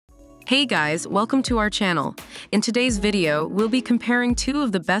Hey guys, welcome to our channel. In today's video, we'll be comparing two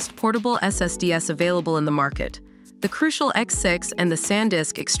of the best portable SSDs available in the market, the Crucial X6 and the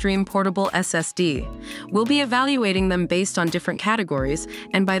SanDisk Extreme Portable SSD. We'll be evaluating them based on different categories,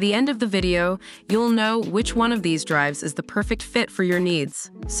 and by the end of the video, you'll know which one of these drives is the perfect fit for your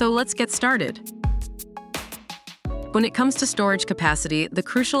needs. So let's get started. When it comes to storage capacity, the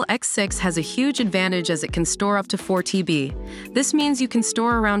Crucial X6 has a huge advantage as it can store up to 4 TB. This means you can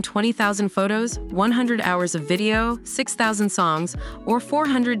store around 20,000 photos, 100 hours of video, 6,000 songs, or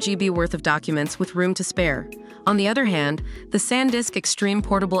 400 GB worth of documents with room to spare. On the other hand, the SanDisk Extreme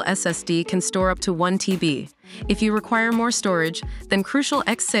Portable SSD can store up to 1 TB. If you require more storage, then Crucial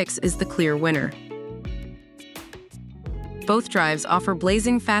X6 is the clear winner. Both drives offer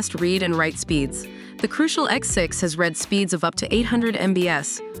blazing fast read and write speeds. The Crucial X6 has read speeds of up to 800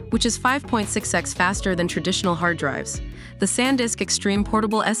 MBs, which is 5.6x faster than traditional hard drives. The SanDisk Extreme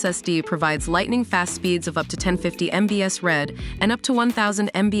Portable SSD provides lightning-fast speeds of up to 1050 MBs read and up to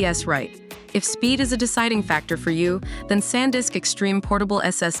 1000 MBs write. If speed is a deciding factor for you, then SanDisk Extreme Portable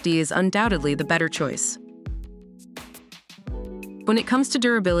SSD is undoubtedly the better choice. When it comes to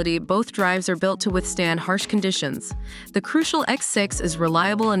durability, both drives are built to withstand harsh conditions. The Crucial X6 is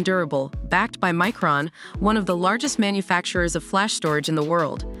reliable and durable, backed by Micron, one of the largest manufacturers of flash storage in the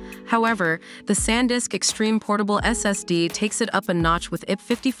world. However, the SanDisk Extreme Portable SSD takes it up a notch with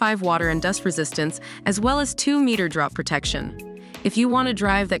IP55 water and dust resistance, as well as 2-meter drop protection. If you want a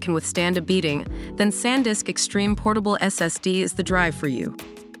drive that can withstand a beating, then SanDisk Extreme Portable SSD is the drive for you.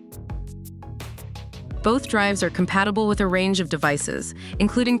 Both drives are compatible with a range of devices,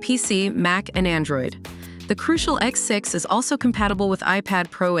 including PC, Mac, and Android. The Crucial X6 is also compatible with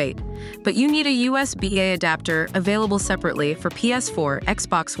iPad Pro 8, but you need a USB-A adapter available separately for PS4,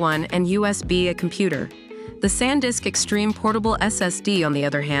 Xbox One, and USB-A computer. The SanDisk Extreme Portable SSD, on the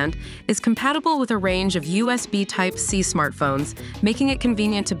other hand, is compatible with a range of USB Type-C smartphones, making it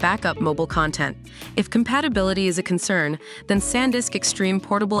convenient to back up mobile content. If compatibility is a concern, then SanDisk Extreme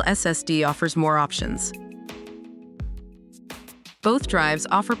Portable SSD offers more options. Both drives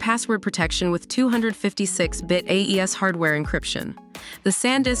offer password protection with 256-bit AES hardware encryption. The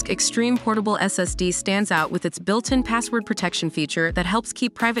SanDisk Extreme Portable SSD stands out with its built-in password protection feature that helps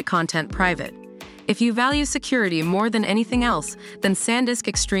keep private content private. If you value security more than anything else, then SanDisk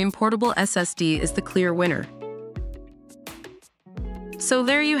Extreme Portable SSD is the clear winner. So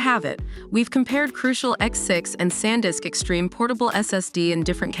there you have it. We've compared Crucial X6 and SanDisk Extreme Portable SSD in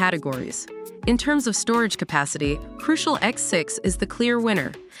different categories. In terms of storage capacity, Crucial X6 is the clear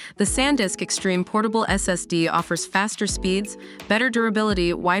winner. The SanDisk Extreme Portable SSD offers faster speeds, better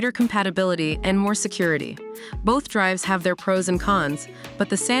durability, wider compatibility, and more security. Both drives have their pros and cons, but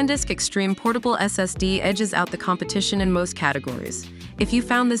the SanDisk Extreme Portable SSD edges out the competition in most categories. If you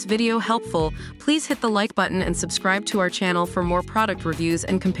found this video helpful, please hit the like button and subscribe to our channel for more product reviews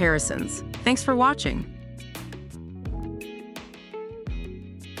and comparisons. Thanks for watching.